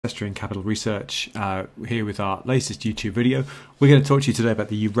Cestrian Capital Research here with our latest YouTube video. We're going to talk to you today about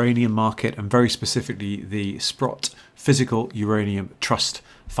the uranium market and very specifically the Sprott Physical Uranium Trust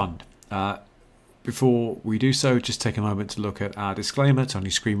Fund. Before we do so, just take a moment to look at our disclaimer. It's on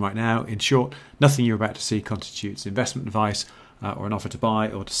your screen right now. In short, nothing you're about to see constitutes investment advice or an offer to buy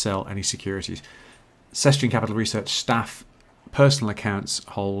or to sell any securities. Cestrian Capital Research staff personal accounts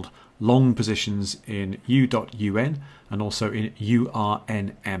hold long positions in U.UN and also in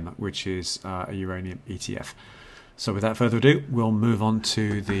URNM, which is a uranium ETF. So without further ado, we'll move on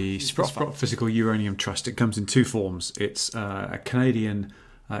to the Sprott Physical Uranium Trust. It comes in two forms. It's a Canadian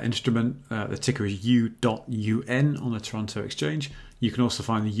instrument. The ticker is U.UN on the Toronto Exchange. You can also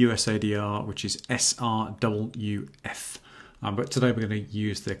find the US ADR, which is SRWF. But today we're going to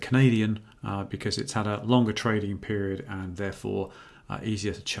use the Canadian because it's had a longer trading period and therefore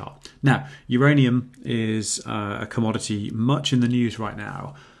easier to chart. Now, uranium is a commodity much in the news right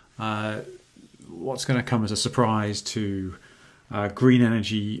now. What's going to come as a surprise to green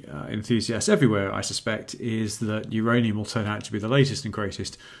energy enthusiasts everywhere, I suspect, is that uranium will turn out to be the latest and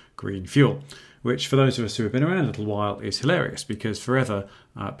greatest green fuel, which for those of us who have been around a little while is hilarious because forever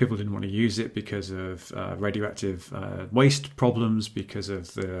people didn't want to use it because of radioactive waste problems, because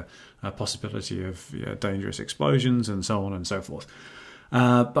of the possibility of dangerous explosions and so on and so forth.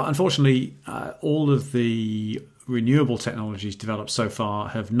 But unfortunately, all of the renewable technologies developed so far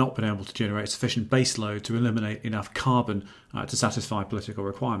have not been able to generate sufficient baseload to eliminate enough carbon to satisfy political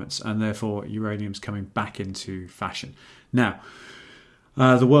requirements, and therefore uranium's coming back into fashion. Now,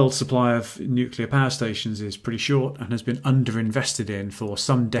 the world's supply of nuclear power stations is pretty short and has been underinvested in for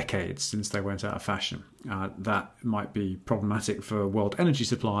some decades since they went out of fashion. That might be problematic for world energy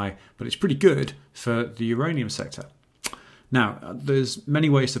supply, but it's pretty good for the uranium sector. Now, there's many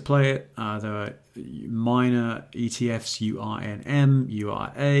ways to play it. There are minor ETFs, URNM,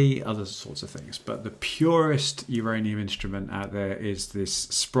 URA, other sorts of things. But the purest uranium instrument out there is this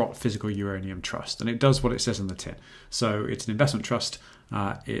Sprott Physical Uranium Trust. And it does what it says on the tin. So it's an investment trust.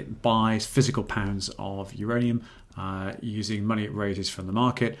 It buys physical pounds of uranium using money it raises from the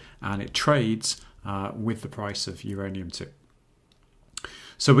market. And it trades with the price of uranium-2.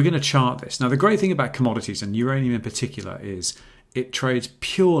 So we're going to chart this. Now, the great thing about commodities, and uranium in particular, is it trades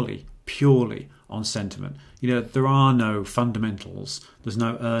purely on sentiment. There are no fundamentals. There's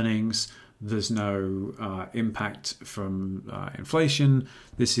no earnings. There's no impact from inflation.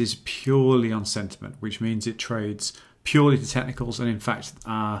 This is purely on sentiment, which means it trades purely to technicals. And in fact,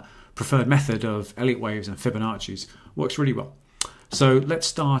 our preferred method of Elliott waves and Fibonacci's works really well. So let's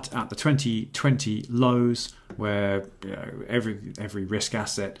start at the 2020 lows, where every risk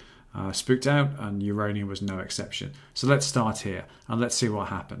asset spooked out, and uranium was no exception. So let's start here and let's see what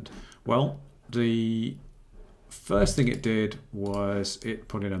happened. Well, the first thing it did was it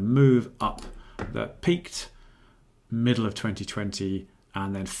put in a move up that peaked middle of 2020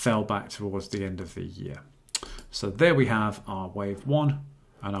 and then fell back towards the end of the year. So there we have our wave 1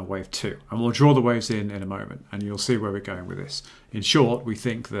 and our wave 2, and we'll draw the waves in a moment and you'll see where we're going with this. In short, we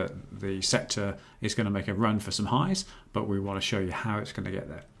think that the sector is going to make a run for some highs, but we want to show you how it's going to get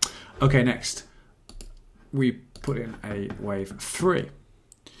there. Okay, next we put in a wave 3.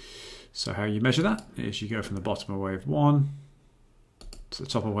 So how you measure that is you go from the bottom of wave 1 to the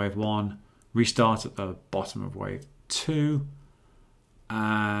top of wave 1, restart at the bottom of wave 2,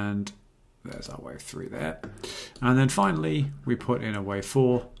 and there's our wave 3 there. And then finally, we put in a wave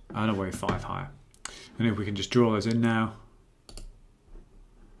 4 and a wave 5 higher. And if we can just draw those in now.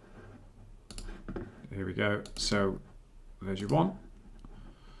 Here we go. So there's your 1.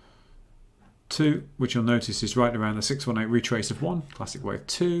 2, which you'll notice is right around the 618 retrace of 1. Classic wave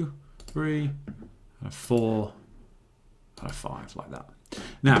 2, 3, and a 4, and a 5, like that.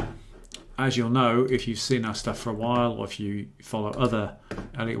 Now, as you'll know, if you've seen our stuff for a while, or if you follow other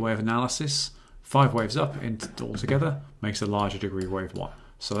Elliott wave analysis, 5 waves up altogether makes a larger degree wave 1.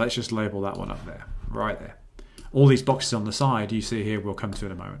 So let's just label that one up there, right there. All these boxes on the side you see here we'll come to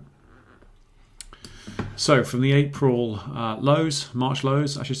in a moment. So from the April March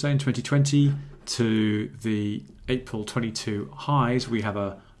lows, I should say, in 2020 to the April 22 highs, we have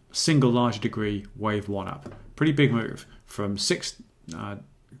a single larger degree wave 1 up. Pretty big move from 6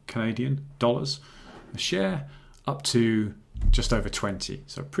 Canadian dollars a share up to just over 20.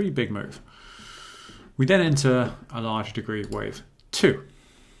 So pretty big move. We then enter a larger degree wave 2,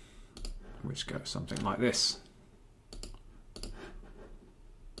 which goes something like this.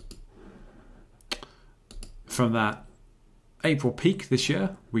 From that April peak this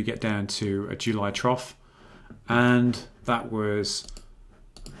year, we get down to a July trough, and that was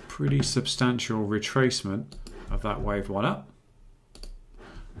a pretty substantial retracement of that wave 1 up.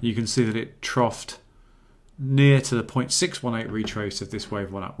 you can see that it troughed near to the 0.618 retrace of this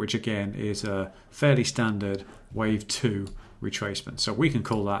wave 1 up, which again is a fairly standard wave 2 retracement. So we can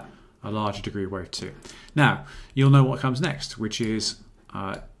call that a larger degree wave 2. Now, you'll know what comes next, which is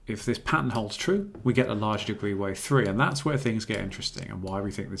if this pattern holds true, we get a larger degree wave 3, and that's where things get interesting and why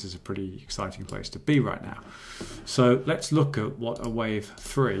we think this is a pretty exciting place to be right now. So let's look at what a wave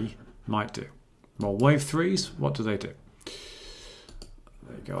 3 might do. Well, wave 3s, what do? They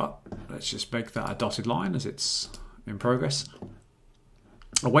go up. Let's just make that a dotted line as it's in progress.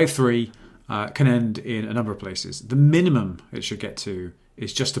 A wave 3 can end in a number of places. The minimum it should get to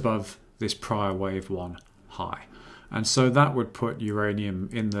is just above this prior wave 1 high. And so that would put uranium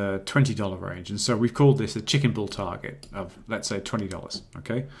in the $20 range. And so we've called this a chicken bull target of, let's say, $20,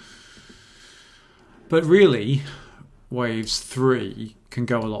 okay? But really, waves 3 can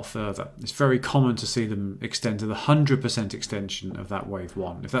go a lot further. It's very common to see them extend to the 100% extension of that wave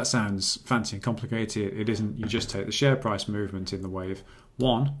 1. If that sounds fancy and complicated, it isn't. You just take the share price movement in the wave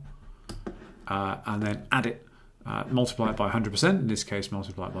 1 and then add it, multiply it by 100%, in this case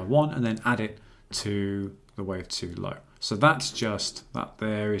multiply it by 1, and then add it to the wave 2 low. So that's just, that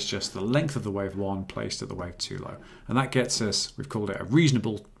there is just the length of the wave 1 placed at the wave 2 low. And that gets us, we've called it a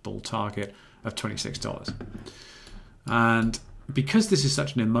reasonable bull target of $26. And because this is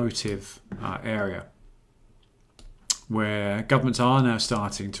such an emotive area where governments are now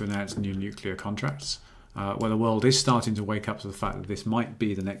starting to announce new nuclear contracts, where the world is starting to wake up to the fact that this might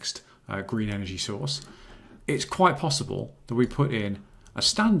be the next green energy source, it's quite possible that we put in a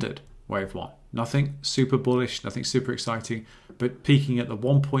standard wave 1. Nothing super bullish, nothing super exciting, but peaking at the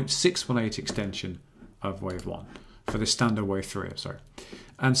 1.618 extension of wave 1 for this standard wave 3, sorry.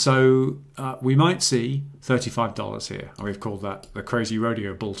 And so we might see $35 here, and we've called that the crazy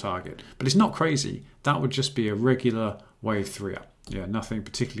rodeo bull target. But it's not crazy. That would just be a regular wave 3 up. Yeah, nothing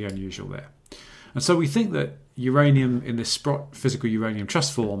particularly unusual there. And so we think that uranium in this Sprott physical uranium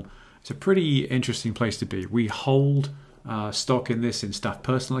trust form is a pretty interesting place to be. We hold stock in this in staff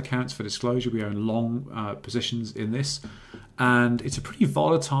personal accounts for disclosure. We own long positions in this, and it's a pretty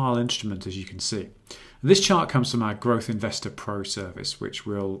volatile instrument, as you can see. And this chart comes from our Growth Investor Pro service, which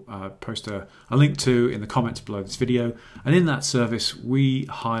we'll post a link to in the comments below this video. And in that service, we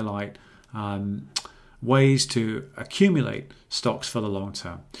highlight ways to accumulate stocks for the long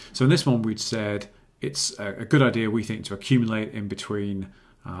term. So in this one, we'd said it's a good idea, we think, to accumulate in between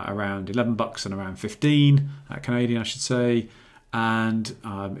around $11 and around 15 Canadian, I should say. And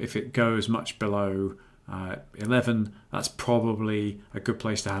if it goes much below 11, that's probably a good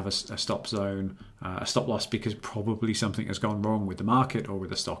place to have a stop zone, a stop loss, because probably something has gone wrong with the market or with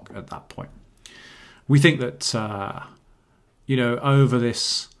the stock at that point. We think that over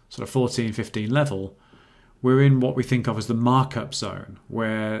this sort of 14, 15 level, we're in what we think of as the markup zone,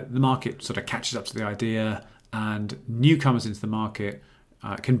 where the market sort of catches up to the idea and newcomers into the market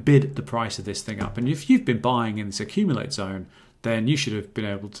can bid the price of this thing up. And if you've been buying in this accumulate zone, then you should have been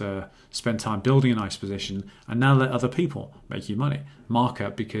able to spend time building a nice position and now let other people make you money.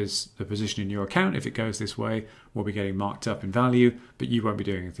 Markup, because the position in your account, if it goes this way, will be getting marked up in value, but you won't be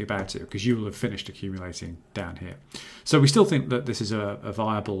doing anything about it because you will have finished accumulating down here. So we still think that this is a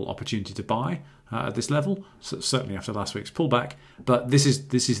viable opportunity to buy at this level, so certainly after last week's pullback. But this is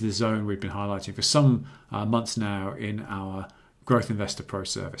the zone we've been highlighting for some months now in our Growth Investor Pro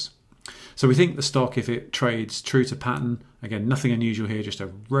service. So we think the stock, if it trades true to pattern, again, nothing unusual here, just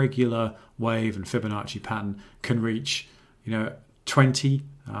a regular wave and Fibonacci pattern, can reach 20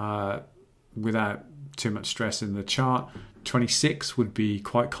 without too much stress in the chart. 26 would be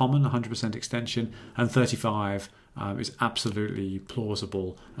quite common, 100% extension, and 35 is absolutely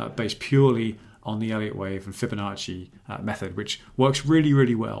plausible, based purely on the Elliott wave and Fibonacci method, which works really,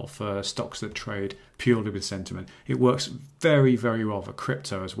 really well for stocks that trade purely with sentiment. It works very, very well for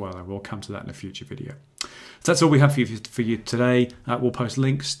crypto as well, and we'll come to that in a future video. So that's all we have for you today. We'll post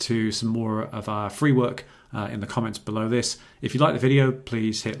links to some more of our free work in the comments below this. If you like the video,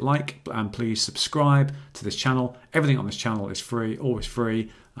 please hit like and please subscribe to this channel. Everything on this channel is free, always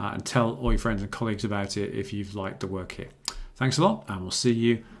free, and tell all your friends and colleagues about it if you've liked the work here. Thanks a lot, and we'll see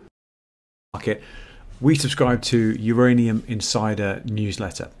you market. We subscribe to Uranium Insider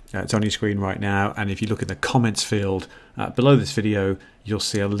newsletter. It's on your screen right now, and if you look in the comments field below this video, you'll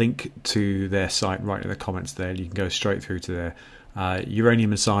see a link to their site right in the comments there. You can go straight through to there.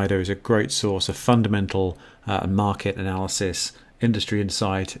 Uranium Insider is a great source of fundamental and market analysis, industry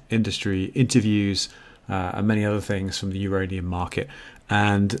insight, industry interviews, and many other things from the uranium market.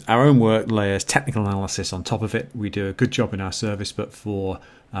 and our own work layers technical analysis on top of it. We do a good job in our service, but for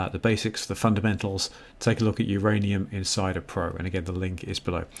the basics, the fundamentals, take a look at Uranium Insider Pro, and again the link is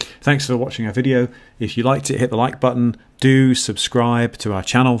below. Thanks for watching our video. If you liked it, hit the like button, do subscribe to our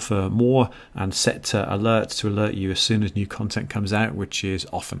channel for more, and set alerts to alert you as soon as new content comes out, which is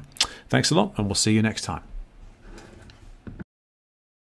often. Thanks a lot, and we'll see you next time.